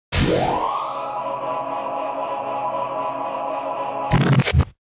Hey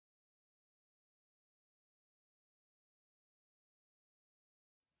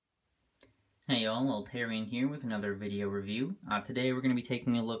y'all, Old Harrian here with another video review. Today we're going to be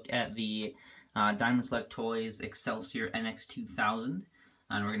taking a look at the Diamond Select Toys Excelsior NX-2000,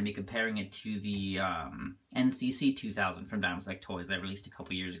 and we're going to be comparing it to the NCC-2000 from Diamond Select Toys that released a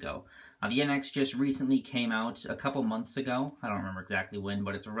couple years ago. The NX just recently came out a couple months ago. I don't remember exactly when,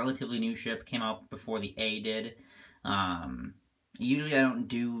 but it's a relatively new ship. Came out before the A did. Usually I don't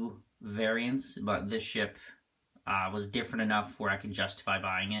do variants, but this ship was different enough where I could justify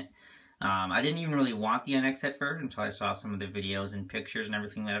buying it. I didn't even really want the NX at first until I saw some of the videos and pictures and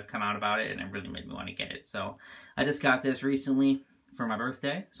everything that have come out about it, and it really made me want to get it. So I just got this recently for my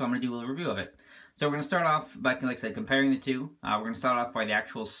birthday, so I'm going to do a review of it. So we're going to start off by, like I said, comparing the two. We're going to start off by the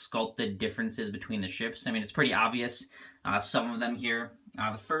actual sculpted differences between the ships. I mean, it's pretty obvious, some of them here.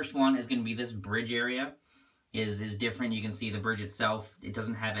 The first one is going to be this bridge area is different. You can see the bridge itself, it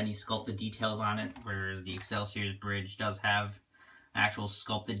doesn't have any sculpted details on it, whereas the Excelsior's bridge does have actual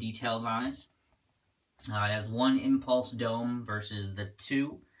sculpted details on it. It has one impulse dome versus the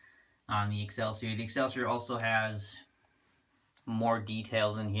two on the Excelsior. The Excelsior also has more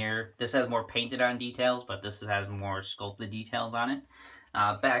details in here. This has more painted on details, but this has more sculpted details on it.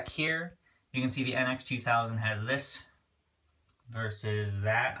 Back here, you can see the NX-2000 has this versus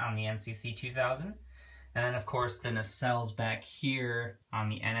that on the NCC-2000. And then, of course, the nacelles back here on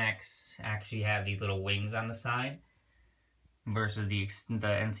the NX actually have these little wings on the side, versus the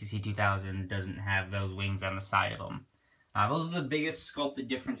NCC-2000 doesn't have those wings on the side of them. Those are the biggest sculpted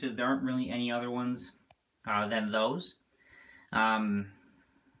differences. There aren't really any other ones than those.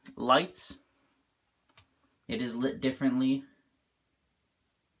 Lights. It is lit differently.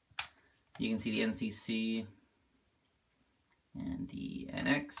 You can see the NCC and the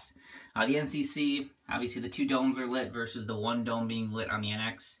NX. The NCC, obviously the two domes are lit versus the one dome being lit on the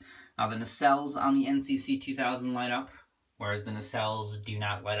NX. The nacelles on the NCC-2000 light up, whereas the nacelles do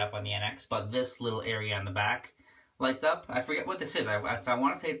not light up on the NX, but this little area on the back lights up. I forget what this is. I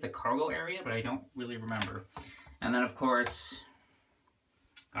want to say it's the cargo area, but I don't really remember. And then, of course,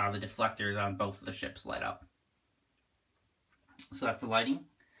 the deflectors on both of the ships light up. So that's the lighting.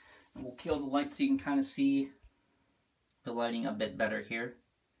 And we'll kill the light so you can kind of see the lighting a bit better here.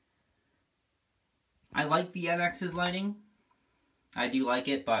 I like the NX's lighting. I do like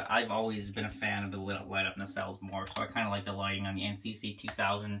it, but I've always been a fan of the light up nacelles more, so I kind of like the lighting on the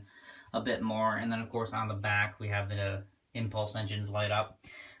NCC-2000 a bit more. And then, of course, on the back, we have the impulse engines light up.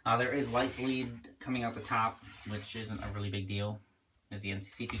 There is light bleed coming out the top, which isn't a really big deal. There's the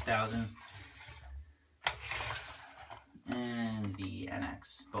NCC-2000 and the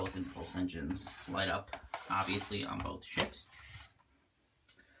NX. Both impulse engines light up, obviously, on both ships.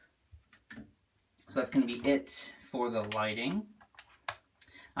 So that's going to be it for the lighting.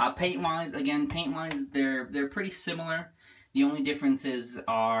 Paint-wise, again, they're pretty similar. The only differences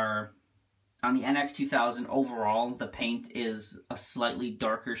are on the NX-2000 overall, the paint is a slightly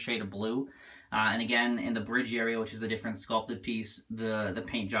darker shade of blue. And again, in the bridge area, which is a different sculpted piece, the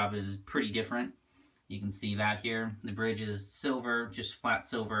paint job is pretty different. You can see that here. The bridge is silver, just flat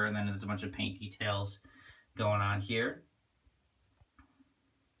silver, and then there's a bunch of paint details going on here.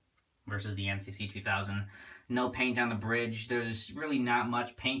 Versus the NCC-2000. No paint on the bridge. There's really not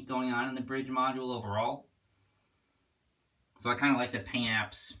much paint going on in the bridge module overall. So I kind of like the paint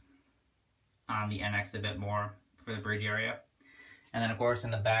apps on the NX a bit more for the bridge area. And then, of course,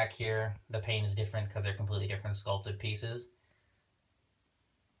 in the back here, the paint is different because they're completely different sculpted pieces.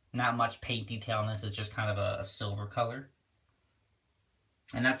 Not much paint detail on this. It's just kind of a silver color.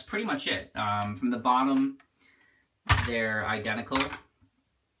 And that's pretty much it. From the bottom, they're identical. USS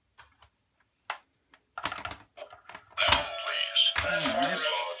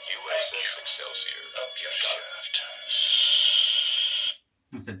Excelsior, up your shaft.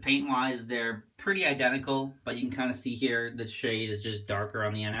 Like I said, paint-wise, they're pretty identical, but you can kind of see here the shade is just darker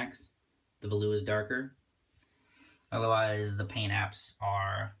on the NX. The blue is darker. Otherwise, the paint apps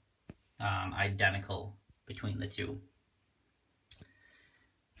are identical between the two.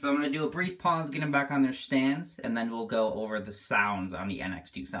 So I'm going to do a brief pause, get them back on their stands, and then we'll go over the sounds on the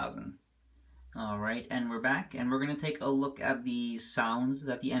NX-2000. Alright, and we're back, and we're going to take a look at the sounds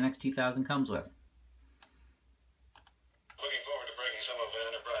that the NX-2000 comes with. Looking forward to breaking some of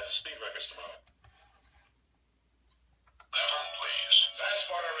Enterprise's speed records tomorrow. Level, please.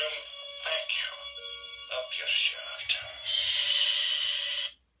 Transporter room. Thank you. Up your shaft.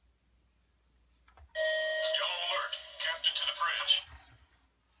 Yellow alert. Captain to the bridge.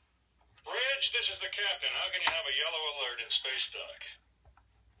 Bridge, this is the captain. How can you have a yellow alert in space dock?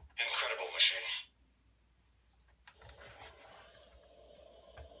 In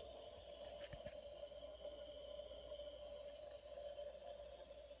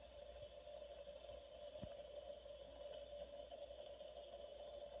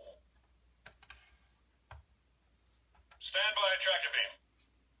Stand by tractor beam.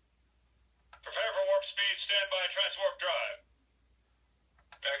 Prepare for warp speed. Stand by transwarp drive.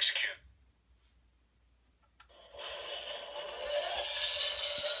 Execute.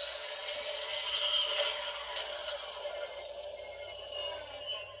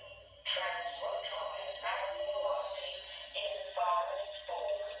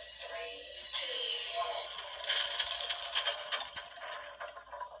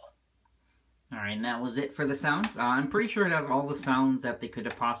 Alright, and that was it for the sounds. I'm pretty sure it has all the sounds that they could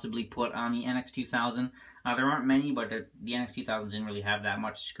have possibly put on the NX-2000. There aren't many, but the NX-2000 didn't really have that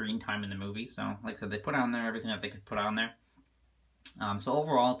much screen time in the movie. So, like I said, they put on there everything that they could put on there. So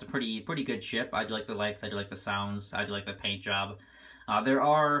overall, it's a pretty good ship. I do like the lights, I do like the sounds, I do like the paint job. There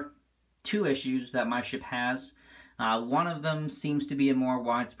are two issues that my ship has. One of them seems to be a more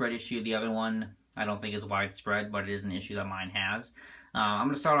widespread issue. The other one I don't think is widespread, but it is an issue that mine has. I'm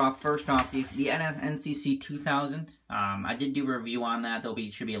going to start off, first off, the NCC-2000. I did do a review on that.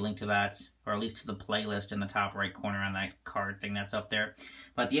 Should be a link to that, or at least to the playlist in the top right corner on that card thing that's up there.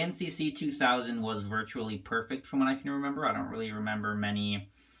 But the NCC-2000 was virtually perfect from what I can remember. I don't really remember many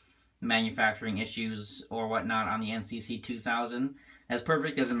manufacturing issues or whatnot on the NCC-2000. As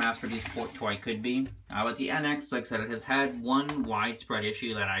perfect as a mass-produced port toy could be. But the NX, like I said, it has had one widespread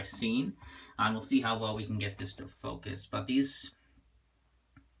issue that I've seen. And we'll see how well we can get this to focus. But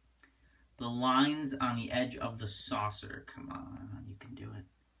the lines on the edge of the saucer, come on, you can do it.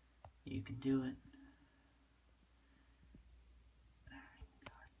 You can do it.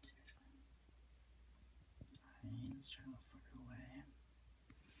 Let's try to look further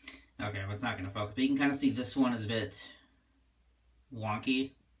away. Okay, well, it's not going to focus, but you can kind of see this one is a bit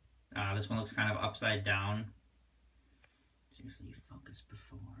wonky. This one looks kind of upside down. Seriously, you focused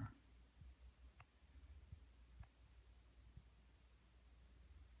before.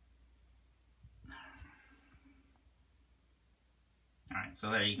 Alright,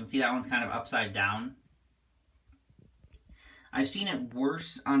 so there, you can see that one's kind of upside down. I've seen it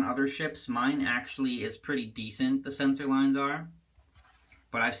worse on other ships. Mine actually is pretty decent, the sensor lines are.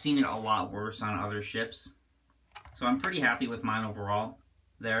 But I've seen it a lot worse on other ships. So I'm pretty happy with mine overall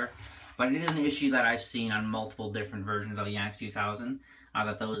there. But it is an issue that I've seen on multiple different versions of the NX-2000,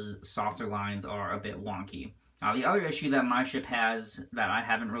 that those saucer lines are a bit wonky. The other issue that my ship has that I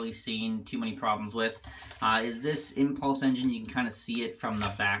haven't really seen too many problems with is this impulse engine. You can kind of see it from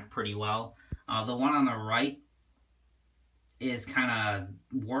the back pretty well. The one on the right is kind of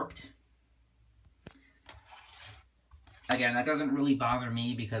warped. Again, that doesn't really bother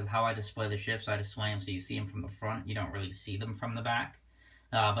me because how I display the ships, I display them so you see them from the front. You don't really see them from the back.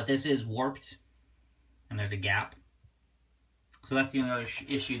 But this is warped, and there's a gap. So that's the only other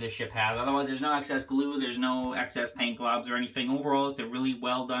issue this ship has. Otherwise, there's no excess glue, there's no excess paint globs or anything. Overall, it's a really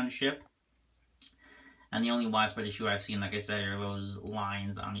well-done ship. And the only widespread issue I've seen, like I said, are those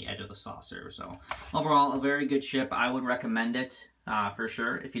lines on the edge of the saucer. So overall, a very good ship. I would recommend it for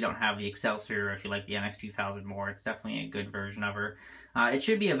sure. If you don't have the Excelsior, or if you like the NX-2000 more, it's definitely a good version of her. It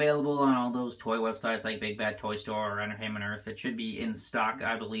should be available on all those toy websites like Big Bad Toy Store or Entertainment Earth. It should be in stock,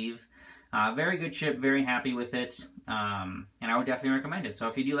 I believe. Very good ship, very happy with it, and I would definitely recommend it. So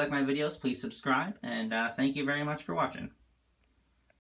if you do like my videos, please subscribe, and thank you very much for watching.